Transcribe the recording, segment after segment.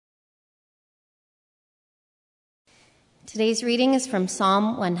Today's reading is from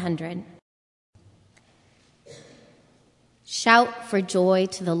Psalm 100. Shout for joy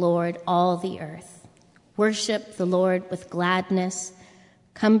to the Lord, all the earth. Worship the Lord with gladness.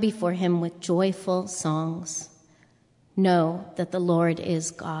 Come before him with joyful songs. Know that the Lord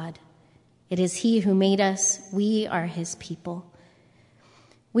is God. It is he who made us. We are his people.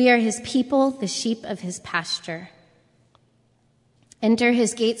 We are his people, the sheep of his pasture. Enter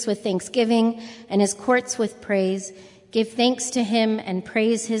his gates with thanksgiving and his courts with praise. Give thanks to him and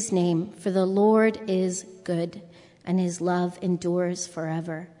praise his name, for the Lord is good, and his love endures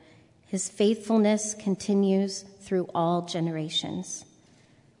forever. His faithfulness continues through all generations.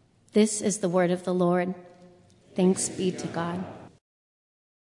 This is the word of the Lord. Thanks be to God.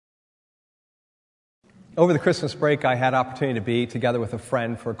 Over the Christmas break, I had opportunity to be together with a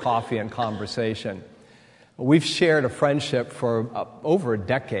friend for coffee and conversation. We've shared a friendship for over a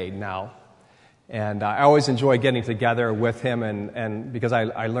decade now, and I always enjoy getting together with him and because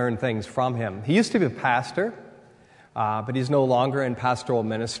I learn things from him. He used to be a pastor, but he's no longer in pastoral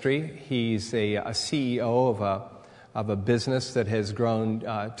ministry. He's a CEO of a business that has grown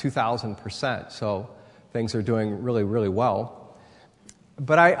 2,000%, so things are doing really, really well.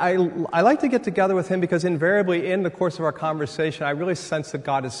 But I like to get together with him because invariably in the course of our conversation, I really sense that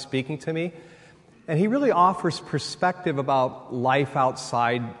God is speaking to me. And he really offers perspective about life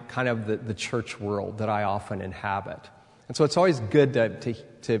outside kind of the church world that I often inhabit. And so it's always good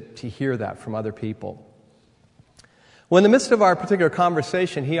to hear that from other people. Well, in the midst of our particular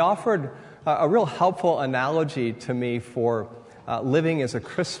conversation, he offered a real helpful analogy to me for living as a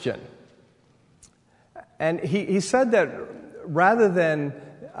Christian. And he said that rather than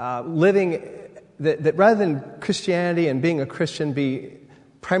rather than Christianity and being a Christian be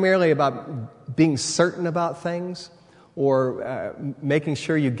primarily about being certain about things or making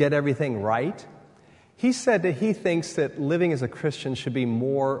sure you get everything right, he said that he thinks that living as a Christian should be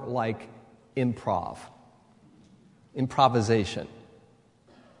more like improvisation.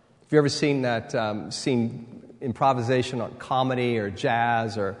 Have you ever seen improvisation on comedy or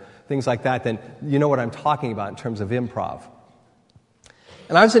jazz or things like that? Then you know what I'm talking about in terms of improv.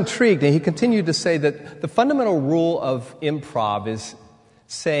 And I was intrigued, and he continued to say that the fundamental rule of improv is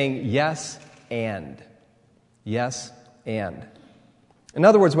saying yes and. Yes and. In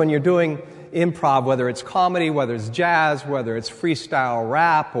other words, when you're doing improv, whether it's comedy, whether it's jazz, whether it's freestyle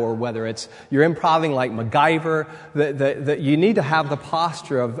rap, or whether it's you're improvising like MacGyver, that you need to have the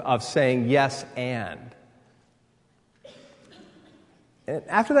posture of saying yes and. And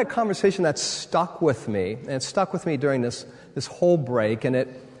after that conversation, that stuck with me, and it stuck with me during this whole break, and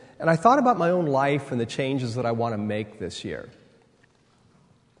I thought about my own life and the changes that I want to make this year.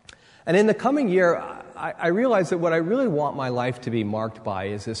 And in the coming year, I realized that what I really want my life to be marked by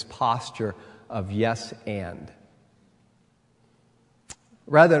is this posture of yes and.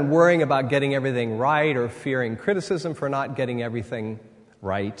 Rather than worrying about getting everything right or fearing criticism for not getting everything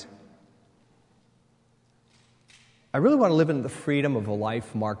right, I really want to live in the freedom of a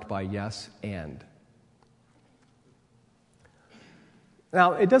life marked by yes and.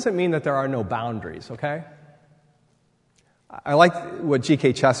 Now, it doesn't mean that there are no boundaries, okay? I like what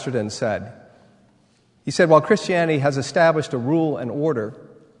G.K. Chesterton said. He said, while Christianity has established a rule and order,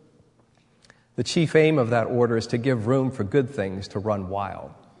 the chief aim of that order is to give room for good things to run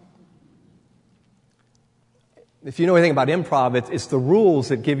wild. If you know anything about improv, it's the rules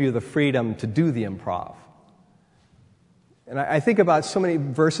that give you the freedom to do the improv. And I think about so many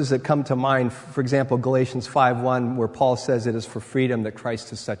verses that come to mind. For example, Galatians 5:1, where Paul says it is for freedom that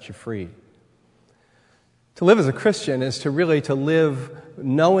Christ has set you free. To live as a Christian is to live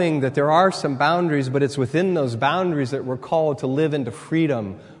knowing that there are some boundaries, but it's within those boundaries that we're called to live into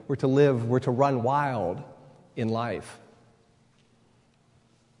freedom. We're to run wild in life.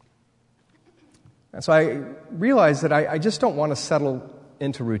 And so I realized that I just don't want to settle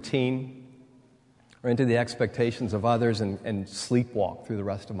into routine or into the expectations of others and sleepwalk through the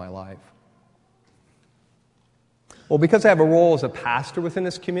rest of my life. Well, because I have a role as a pastor within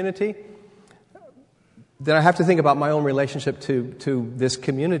this community, then I have to think about my own relationship to this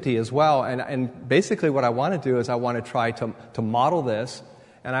community as well. And basically what I want to do is I want to try to model this,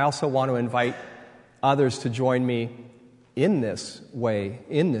 and I also want to invite others to join me in this way,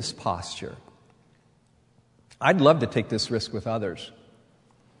 in this posture. I'd love to take this risk with others.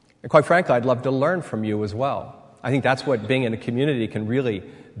 And quite frankly, I'd love to learn from you as well. I think that's what being in a community can really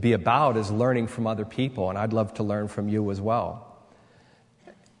be about, is learning from other people, and I'd love to learn from you as well.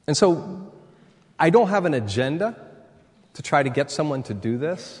 And so I don't have an agenda to try to get someone to do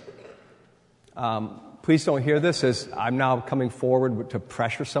this. Please don't hear this as I'm now coming forward to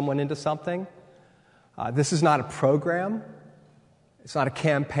pressure someone into something. This is not a program. It's not a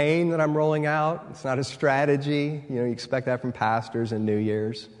campaign that I'm rolling out. It's not a strategy. You expect that from pastors and New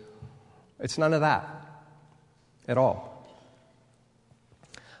Year's. It's none of that at all.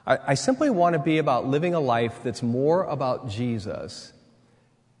 I simply want to be about living a life that's more about Jesus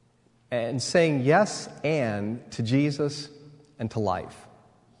and saying yes and to Jesus and to life.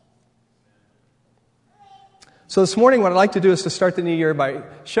 So this morning, what I'd like to do is to start the new year by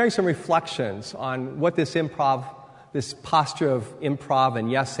sharing some reflections on what this posture of improv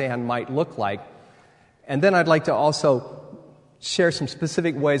and yes and might look like. And then I'd like to also share some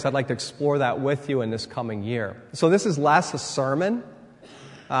specific ways I'd like to explore that with you in this coming year. So this is less a sermon.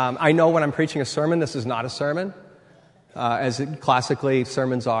 I know when I'm preaching a sermon, this is not a sermon, as classically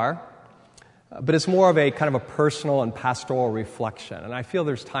sermons are. But it's more of a kind of a personal and pastoral reflection. And I feel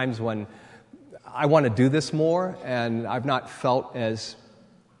there's times when I want to do this more, and I've not felt as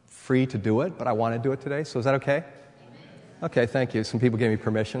free to do it, but I want to do it today. So is that okay? Okay, thank you. Some people gave me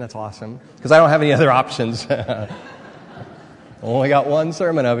permission. That's awesome. Because I don't have any other options. Only got one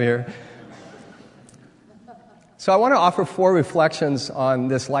sermon over here. So I want to offer 4 reflections on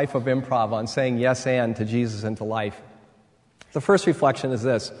this life of improv, on saying yes and to Jesus and to life. The first reflection is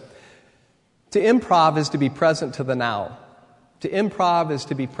this. To improv is to be present to the now. To improv is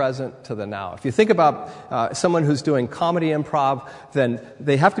to be present to the now. If you think about someone who's doing comedy improv, then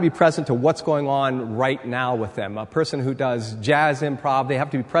they have to be present to what's going on right now with them. A person who does jazz improv, they have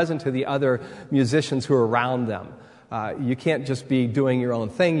to be present to the other musicians who are around them. You can't just be doing your own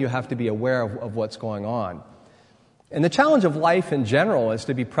thing. You have to be aware of what's going on. And the challenge of life in general is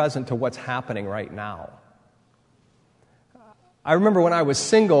to be present to what's happening right now. I remember when I was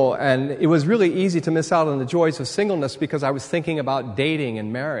single, and it was really easy to miss out on the joys of singleness because I was thinking about dating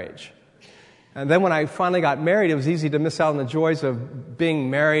and marriage. And then when I finally got married, it was easy to miss out on the joys of being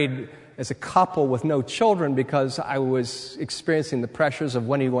married as a couple with no children because I was experiencing the pressures of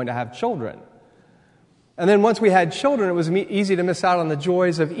when are you going to have children. And then once we had children, it was easy to miss out on the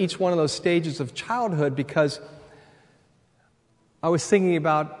joys of each one of those stages of childhood because I was thinking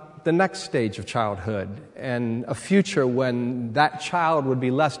about the next stage of childhood and a future when that child would be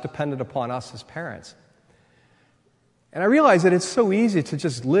less dependent upon us as parents. And I realized that it's so easy to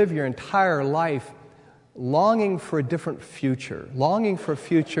just live your entire life longing for a different future, longing for a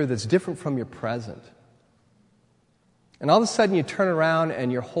future that's different from your present. And all of a sudden you turn around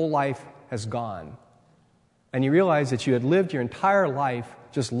and your whole life has gone. And you realize that you had lived your entire life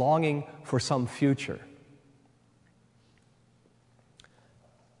just longing for some future.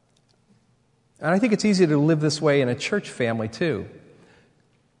 And I think it's easy to live this way in a church family, too.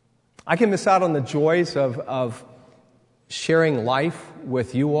 I can miss out on the joys of sharing life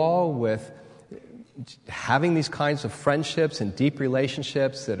with you all, with having these kinds of friendships and deep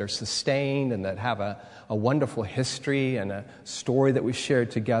relationships that are sustained and that have a wonderful history and a story that we've shared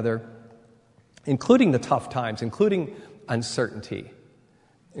together, including the tough times, including uncertainty,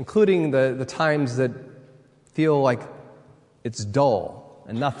 including the times that feel like it's dull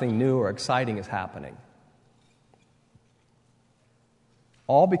and nothing new or exciting is happening.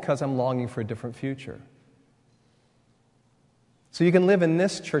 All because I'm longing for a different future. So you can live in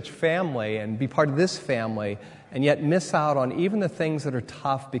this church family and be part of this family and yet miss out on even the things that are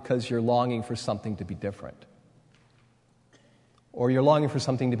tough because you're longing for something to be different. Or you're longing for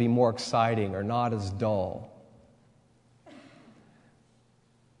something to be more exciting or not as dull.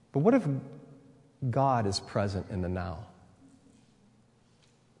 But what if God is present in the now?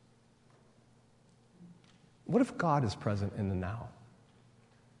 What if God is present in the now?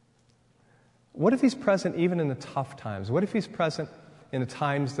 What if He's present even in the tough times? What if He's present in the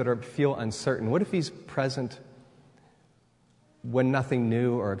times that feel uncertain? What if He's present when nothing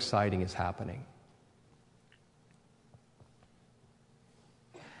new or exciting is happening?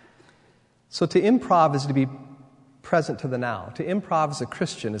 So to improv is to be present to the now. To improv as a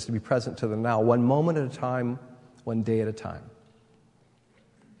Christian is to be present to the now, one moment at a time, one day at a time.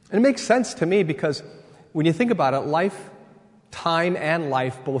 And it makes sense to me because when you think about it, time and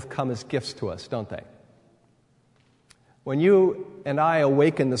life both come as gifts to us, don't they? When you and I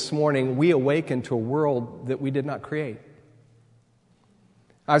awaken this morning, we awaken to a world that we did not create.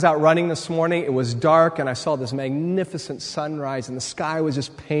 I was out running this morning, it was dark, and I saw this magnificent sunrise, and the sky was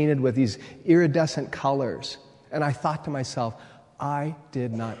just painted with these iridescent colors. And I thought to myself, I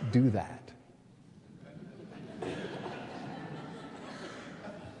did not do that.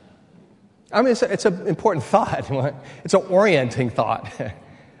 I mean, it's an important thought. It's an orienting thought.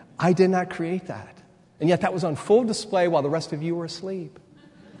 I did not create that. And yet that was on full display while the rest of you were asleep.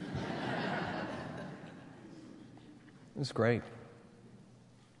 It was great.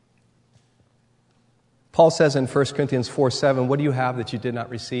 Paul says in 1 Corinthians 4:7, what do you have that you did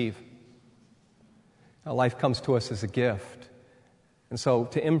not receive? Now, life comes to us as a gift. And so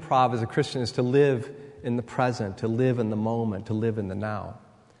to improv as a Christian is to live in the present, to live in the moment, to live in the now.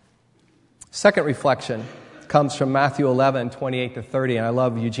 Second reflection comes from Matthew 11:28-30, and I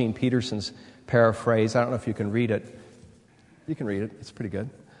love Eugene Peterson's paraphrase. I don't know if you can read it. You can read it. It's pretty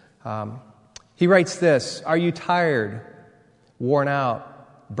good. He writes this, "Are you tired, worn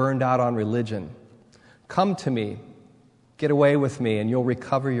out, burned out on religion? Come to me, get away with me, and you'll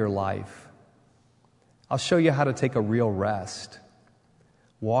recover your life. I'll show you how to take a real rest.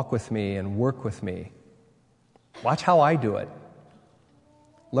 Walk with me and work with me. Watch how I do it.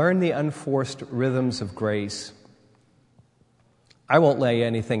 Learn the unforced rhythms of grace. I won't lay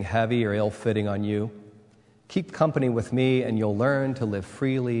anything heavy or ill-fitting on you. Keep company with me, and you'll learn to live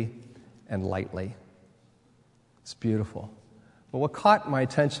freely and lightly." It's beautiful. But what caught my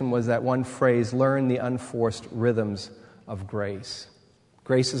attention was that one phrase, learn the unforced rhythms of grace.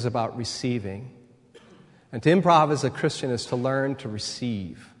 Grace is about receiving. And to improv as a Christian is to learn to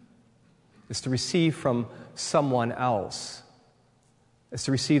receive. It's to receive from someone else. It's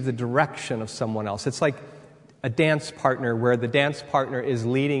to receive the direction of someone else. It's like a dance partner where the dance partner is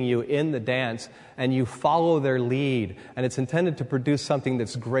leading you in the dance and you follow their lead, and it's intended to produce something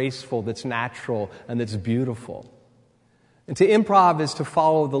that's graceful, that's natural, and that's beautiful. And to improv is to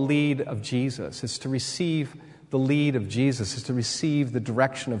follow the lead of Jesus. It's to receive the lead of Jesus. It's to receive the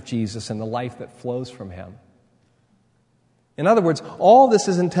direction of Jesus and the life that flows from him. In other words, all this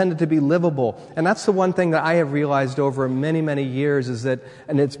is intended to be livable. And that's the one thing that I have realized over many, many years is that,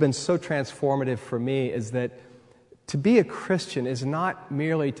 and it's been so transformative for me, is that to be a Christian is not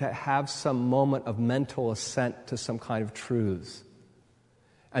merely to have some moment of mental assent to some kind of truths,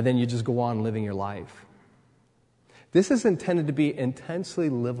 and then you just go on living your life. This is intended to be intensely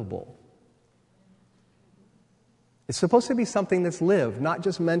livable. It's supposed to be something that's lived, not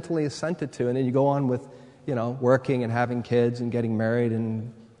just mentally assented to, and then you go on with, working and having kids and getting married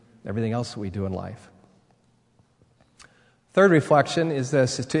and everything else that we do in life. Third reflection is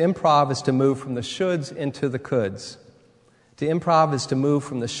this, to improv is to move from the shoulds into the coulds. To improv is to move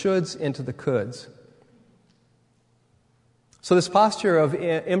from the shoulds into the coulds. So this posture of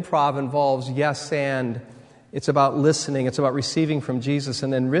improv involves yes and. It's about listening, it's about receiving from Jesus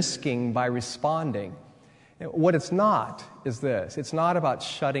and then risking by responding. What it's not is this. It's not about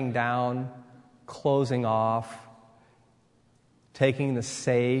shutting down, closing off, taking the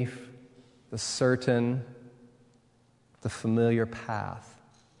safe, the certain, the familiar path.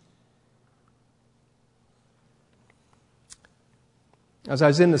 As I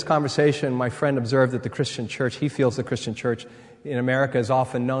was in this conversation, my friend observed that the Christian church, he feels the Christian church in America is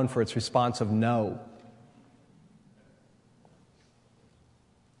often known for its response of no.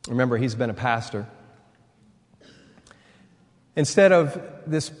 Remember, he's been a pastor. Instead of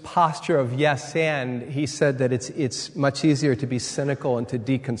this posture of yes and, he said that it's much easier to be cynical and to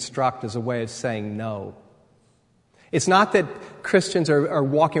deconstruct as a way of saying no. It's not that Christians are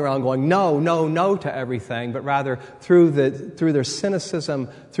walking around going no, no, no to everything, but rather through their cynicism,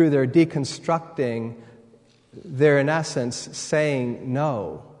 through their deconstructing, they're in essence saying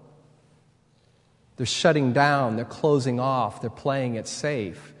no. They're shutting down, they're closing off, they're playing it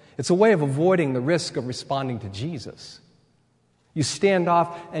safe. It's a way of avoiding the risk of responding to Jesus. You stand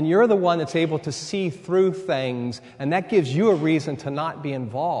off, and you're the one that's able to see through things, and that gives you a reason to not be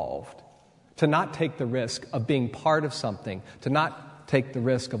involved, to not take the risk of being part of something, to not take the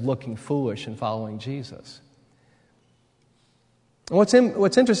risk of looking foolish and following Jesus. And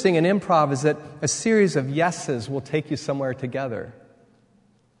what's interesting in improv is that a series of yeses will take you somewhere together.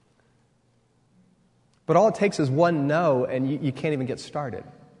 But all it takes is one no, and you can't even get started.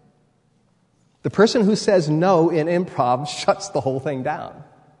 The person who says no in improv shuts the whole thing down.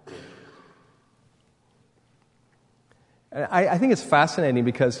 And I think it's fascinating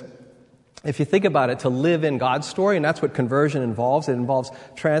because if you think about it, to live in God's story, and that's what conversion involves, it involves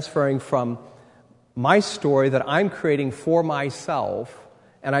transferring from my story that I'm creating for myself,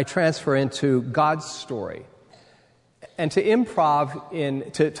 and I transfer into God's story. And to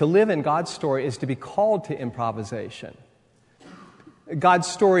improv, to live in God's story is to be called to improvisation. God's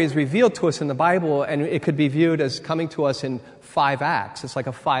story is revealed to us in the Bible, and it could be viewed as coming to us in 5 acts. It's like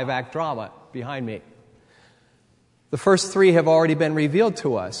a 5-act drama behind me. The first 3 have already been revealed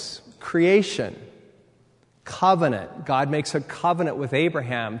to us. Creation, covenant. God makes a covenant with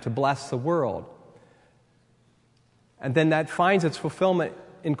Abraham to bless the world. And then that finds its fulfillment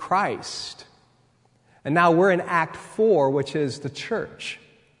in Christ. And now we're in Act 4, which is the church.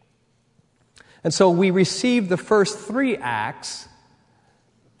 And so we receive the first 3 acts,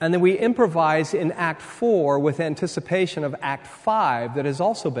 And then we improvise in Act 4 with anticipation of Act 5 that has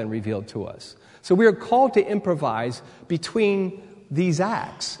also been revealed to us. So we are called to improvise between these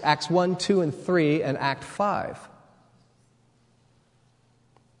acts, Acts 1, 2, and 3, and Act 5.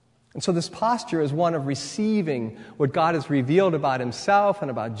 And so this posture is one of receiving what God has revealed about himself and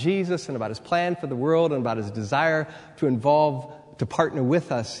about Jesus and about his plan for the world and about his desire to partner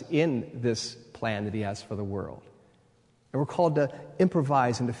with us in this plan that he has for the world. And we're called to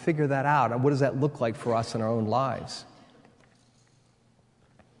improvise and to figure that out. And what does that look like for us in our own lives?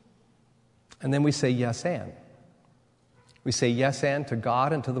 And then we say yes and. We say yes and to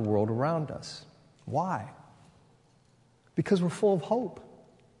God and to the world around us. Why? Because we're full of hope,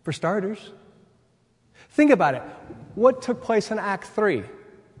 for starters. Think about it. What took place in Act 3?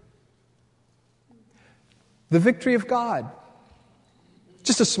 The victory of God.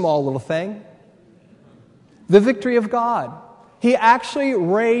 Just a small little thing. The victory of God. He actually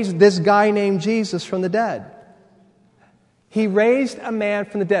raised this guy named Jesus from the dead. He raised a man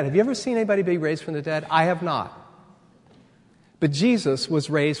from the dead. Have you ever seen anybody be raised from the dead? I have not. But Jesus was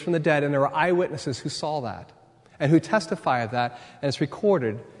raised from the dead, and there were eyewitnesses who saw that and who testify of that, and it's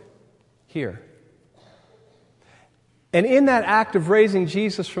recorded here. And in that act of raising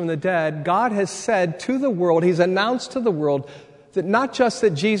Jesus from the dead, God has said to the world, he's announced to the world, that not just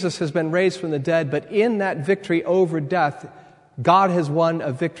that Jesus has been raised from the dead, but in that victory over death, God has won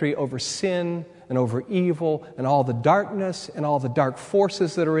a victory over sin and over evil and all the darkness and all the dark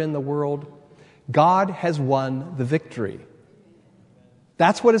forces that are in the world. God has won the victory.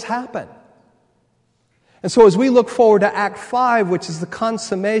 That's what has happened. And so as we look forward to Act 5, which is the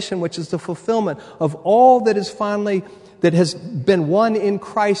consummation, which is the fulfillment of all that has been won in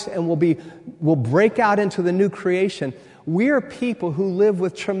Christ and will break out into the new creation, we are people who live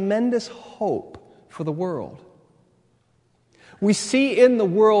with tremendous hope for the world. We see in the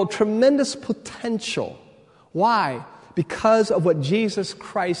world tremendous potential. Why? Because of what Jesus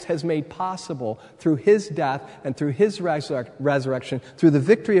Christ has made possible through his death and through his resurrection, through the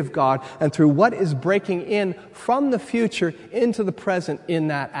victory of God, and through what is breaking in from the future into the present in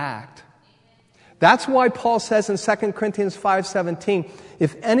that act. That's why Paul says in 2 Corinthians 5:17,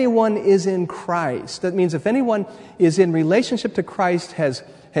 if anyone is in Christ, that means if anyone is in relationship to Christ,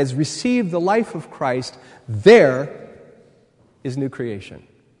 has received the life of Christ, there is new creation.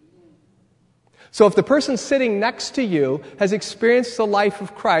 So if the person sitting next to you has experienced the life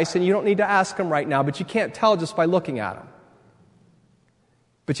of Christ, and you don't need to ask them right now, but you can't tell just by looking at them.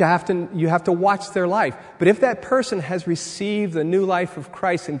 But you have to watch their life. But if that person has received the new life of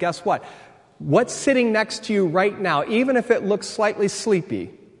Christ, and guess what? What's sitting next to you right now, even if it looks slightly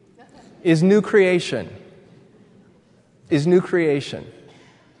sleepy, is new creation. Is new creation.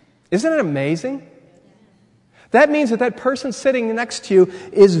 Isn't it amazing? That means that person sitting next to you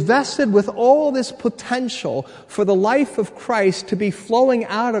is vested with all this potential for the life of Christ to be flowing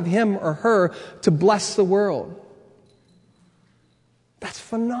out of him or her to bless the world. That's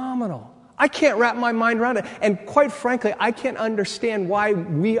phenomenal. I can't wrap my mind around it. And quite frankly, I can't understand why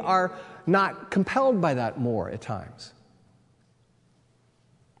we are not compelled by that more at times.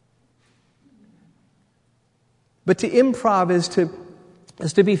 But to improv is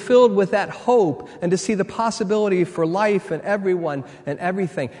to be filled with that hope and to see the possibility for life and everyone and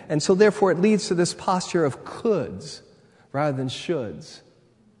everything. And so therefore it leads to this posture of coulds rather than shoulds.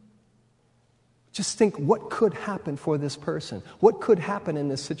 Just think, what could happen for this person? What could happen in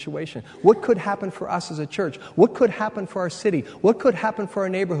this situation? What could happen for us as a church? What could happen for our city? What could happen for our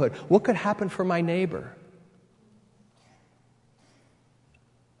neighborhood? What could happen for my neighbor?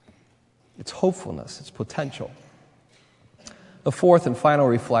 It's hopefulness, it's potential. The fourth and final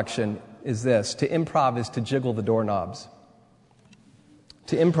reflection is this: to improv is to jiggle the doorknobs.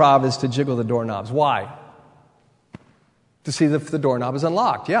 To improv is to jiggle the doorknobs. Why? To see if the doorknob is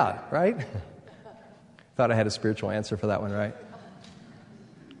unlocked. Yeah, right? Thought I had a spiritual answer for that one, right?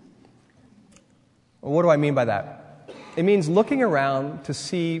 Well, what do I mean by that? It means looking around to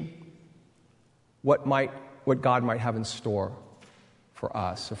see what God might have in store for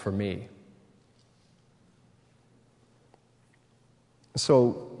us or for me.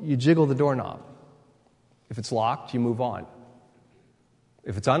 So you jiggle the doorknob. If it's locked, you move on.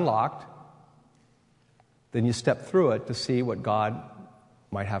 If it's unlocked, then you step through it to see what God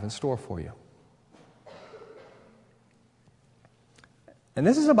might have in store for you. And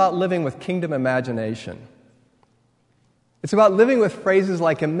this is about living with kingdom imagination. It's about living with phrases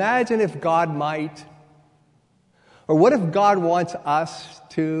like, imagine if God might, or what if God wants us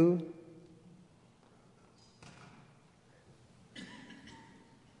to?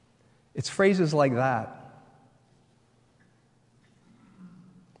 It's phrases like that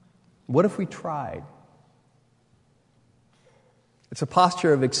What if we tried? It's a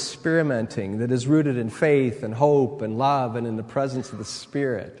posture of experimenting that is rooted in faith and hope and love and in the presence of the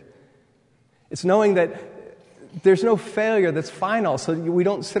Spirit. It's knowing that there's no failure that's final, so we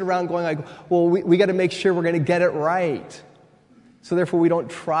don't sit around going like, well, we got to make sure we're going to get it right. So therefore we don't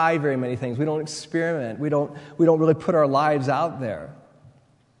try very many things. We don't experiment. We don't really put our lives out there.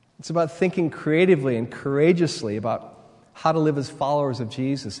 It's about thinking creatively and courageously about how to live as followers of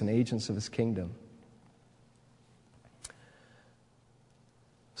Jesus and agents of His kingdom.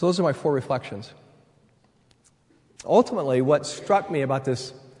 So those are my 4 reflections. Ultimately, what struck me about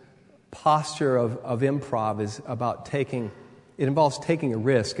this posture of improv is about it involves taking a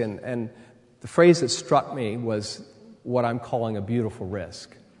risk, and the phrase that struck me was what I'm calling a beautiful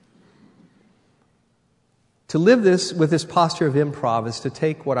risk. To live with this posture of improv is to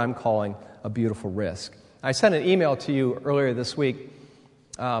take what I'm calling a beautiful risk. I sent an email to you earlier this week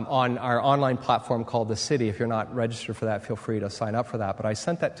on our online platform called The City. If you're not registered for that, feel free to sign up for that. But I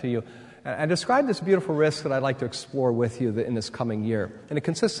sent that to you. And I described this beautiful risk that I'd like to explore with you in this coming year. And it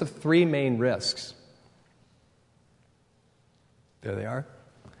consists of 3 main risks. There they are.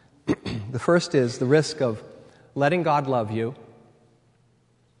 The first is the risk of letting God love you.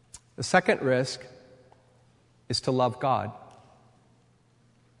 The second risk is to love God.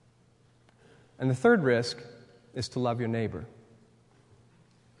 And the third risk is to love your neighbor.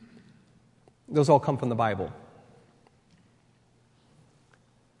 Those all come from the Bible.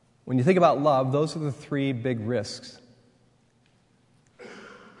 When you think about love, those are the 3 big risks.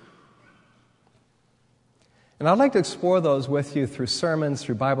 And I'd like to explore those with you through sermons,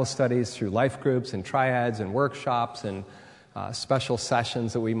 through Bible studies, through life groups and triads and workshops and special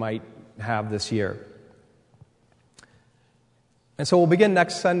sessions that we might have this year. And so we'll begin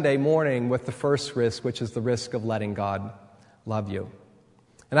next Sunday morning with the first risk, which is the risk of letting God love you.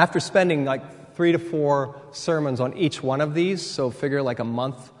 And after spending like 3 to 4 sermons on each one of these, so figure like a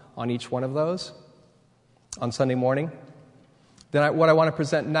month on each one of those on Sunday morning, then what I want to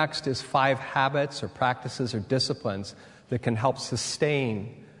present next is 5 habits or practices or disciplines that can help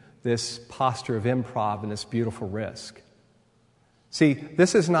sustain this posture of improv and this beautiful risk. See,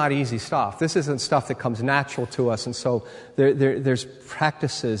 this is not easy stuff. This isn't stuff that comes natural to us, and so there's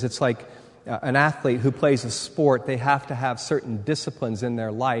practices. It's like an athlete who plays a sport. They have to have certain disciplines in their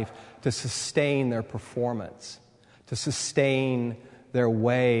life to sustain their performance, to sustain their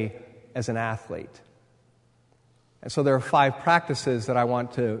way as an athlete. And so there are 5 practices that I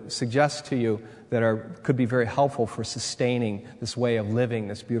want to suggest to you that could be very helpful for sustaining this way of living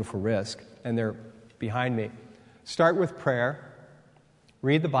this beautiful risk. And they're behind me. Start with prayer.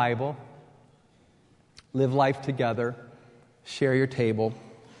 Read the Bible. Live life together. Share your table.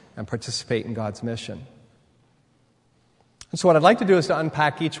 And participate in God's mission. And so what I'd like to do is to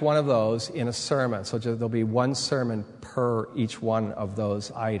unpack each one of those in a sermon. So there'll be 1 sermon per each one of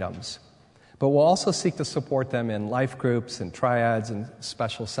those items. But we'll also seek to support them in life groups and triads and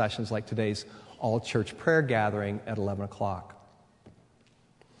special sessions like today's all-church prayer gathering at 11 o'clock.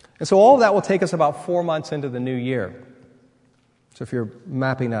 And so all of that will take us about 4 months into the new year. So if you're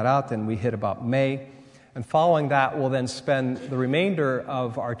mapping that out, then we hit about May. And following that, we'll then spend the remainder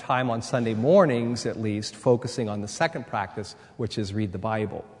of our time on Sunday mornings, at least, focusing on the second practice, which is read the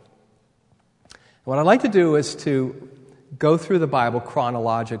Bible. What I'd like to do is to go through the Bible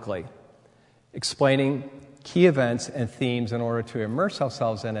chronologically, explaining key events and themes in order to immerse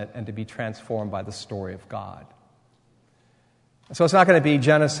ourselves in it and to be transformed by the story of God. So it's not going to be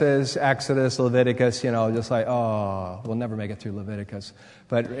Genesis, Exodus, Leviticus, just like, oh, we'll never make it through Leviticus.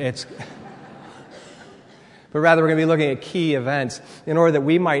 But rather we're going to be looking at key events in order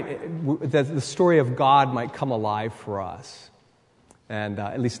that the story of God might come alive for us. And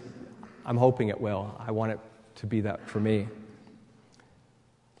at least I'm hoping it will. I want it to be that for me.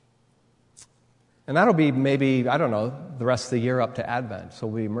 And that'll be maybe, the rest of the year up to Advent. So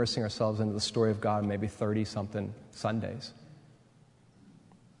we'll be immersing ourselves into the story of God maybe 30-something Sundays.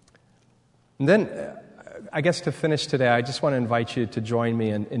 And then, I guess to finish today, I just want to invite you to join me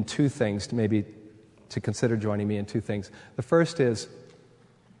in 2 things, to consider joining me in 2 things. The first is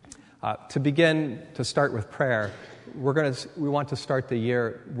to start with prayer. We want to start the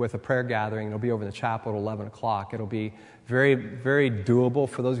year with a prayer gathering. It'll be over in the chapel at 11 o'clock. It'll be very, very doable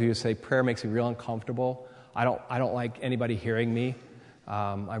for those of you who say prayer makes me real uncomfortable. I don't like anybody hearing me.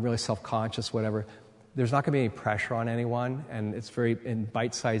 I'm really self-conscious, whatever. There's not going to be any pressure on anyone, and it's very in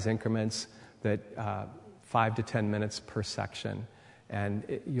bite-sized increments that 5 to 10 minutes per section,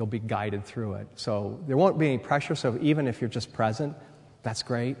 and you'll be guided through it. So there won't be any pressure, so even if you're just present, that's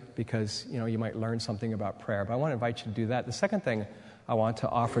great because you might learn something about prayer. But I want to invite you to do that. The second thing I want to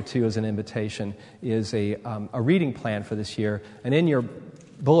offer to you as an invitation is a reading plan for this year. And in your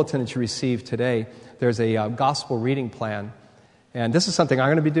bulletin that you received today, there's a gospel reading plan. And this is something I'm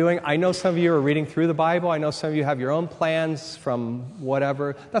going to be doing. I know some of you are reading through the Bible. I know some of you have your own plans from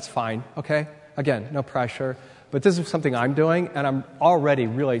whatever. That's fine, okay? Again, no pressure. But this is something I'm doing, and I'm already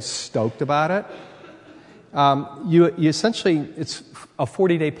really stoked about it. You essentially, it's a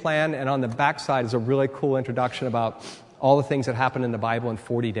 40-day plan, and on the backside is a really cool introduction about all the things that happen in the Bible in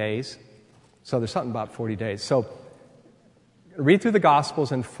 40 days. So there's something about 40 days. So read through the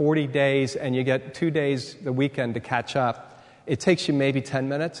Gospels in 40 days, and you get 2 days the weekend to catch up. It takes you maybe 10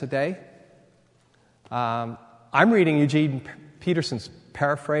 minutes a day. I'm reading Eugene Peterson's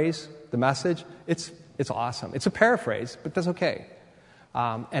paraphrase, The Message. It's awesome. It's a paraphrase, but that's okay.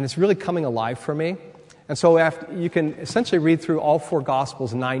 And it's really coming alive for me. And so you can essentially read through all 4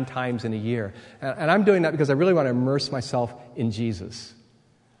 Gospels 9 times in a year. And I'm doing that because I really want to immerse myself in Jesus.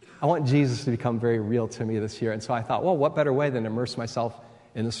 I want Jesus to become very real to me this year. And so I thought, well, what better way than immerse myself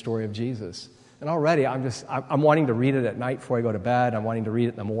in the story of Jesus? And already I'm wanting to read it at night before I go to bed. I'm wanting to read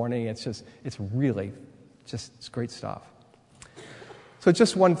it in the morning. It's great stuff. So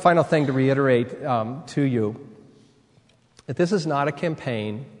just one final thing to reiterate to you, that this is not a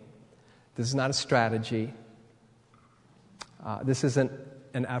campaign. This is not a strategy. This isn't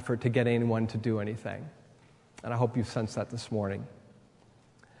an effort to get anyone to do anything. And I hope you sensed that this morning.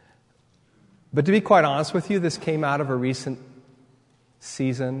 But to be quite honest with you, this came out of a recent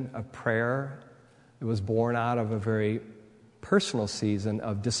season of prayer. It was born out of a very personal season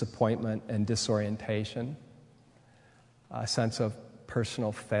of disappointment and disorientation, a sense of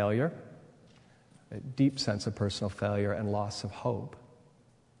personal failure, a deep sense of personal failure and loss of hope.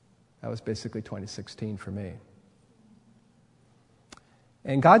 That was basically 2016 for me.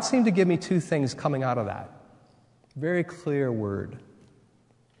 And God seemed to give me 2 things coming out of that. Very clear word.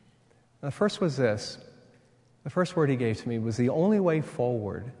 And the first was this. The first word he gave to me was the only way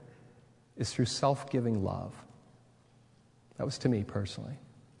forward is through self-giving love. That was to me personally.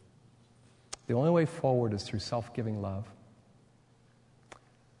 The only way forward is through self-giving love.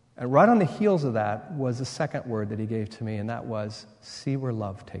 And right on the heels of that was the second word that he gave to me, and that was, see where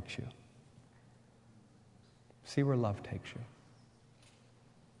love takes you. See where love takes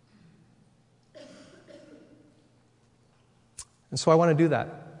you. And so I want to do that.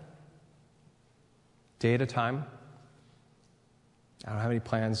 Day at a time. I don't have any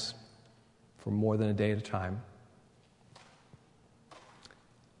plans for more than a day at a time.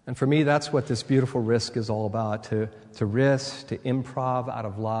 And for me, that's what this beautiful risk is all about, to risk, to improv out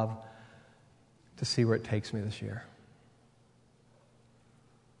of love, to see where it takes me this year.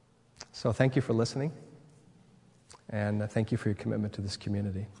 So thank you for listening, and thank you for your commitment to this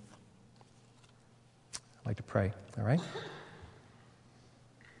community. I'd like to pray, all right?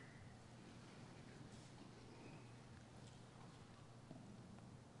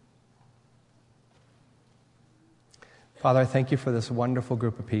 Father, I thank you for this wonderful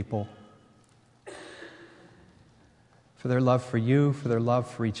group of people, for their love for you, for their love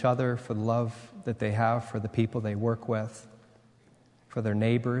for each other, for the love that they have for the people they work with, for their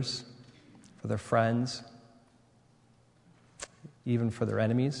neighbors, for their friends, even for their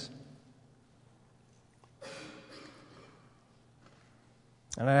enemies.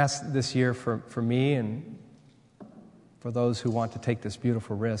 And I ask this year for me and for those who want to take this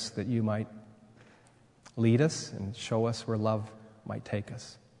beautiful risk that you might lead us and show us where love might take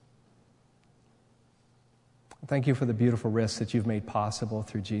us. Thank you for the beautiful risks that you've made possible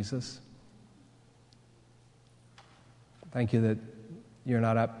through Jesus. Thank you that you're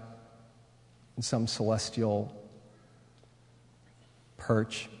not up in some celestial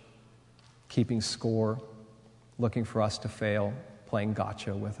perch, keeping score, looking for us to fail, playing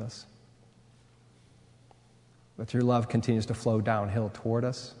gotcha with us. But your love continues to flow downhill toward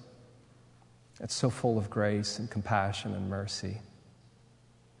us. It's so full of grace and compassion and mercy.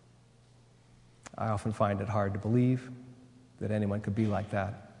 I often find it hard to believe that anyone could be like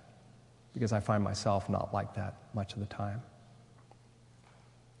that, because I find myself not like that much of the time.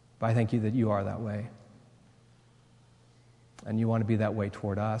 But I thank you that you are that way. And you want to be that way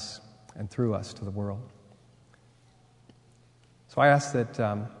toward us and through us to the world. So I ask that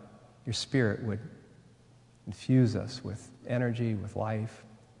your Spirit would infuse us with energy, with life,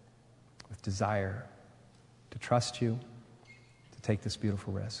 with desire to trust you, to take this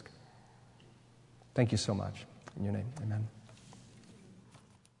beautiful risk. Thank you so much. In your name, amen.